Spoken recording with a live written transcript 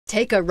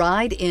Take a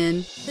ride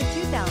in the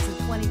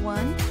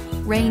 2021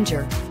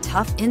 Ranger.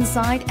 Tough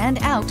inside and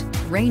out,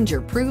 Ranger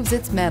proves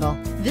its mettle.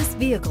 This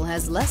vehicle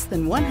has less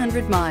than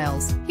 100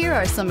 miles. Here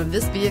are some of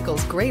this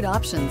vehicle's great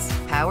options: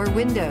 power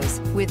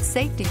windows with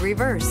safety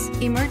reverse,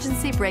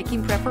 emergency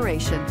braking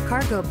preparation,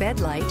 cargo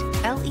bed light,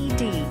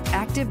 LED,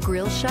 active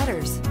grille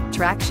shutters,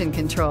 traction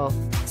control,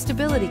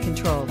 stability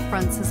control,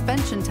 front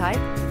suspension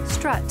type,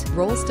 strut,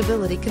 roll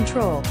stability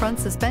control, front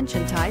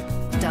suspension type,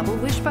 double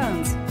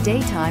wishbones,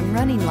 daytime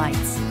running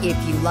lights. If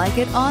you like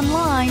it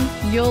online,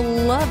 you'll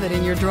love it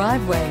in your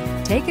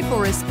driveway. Take it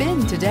for a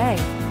spin today.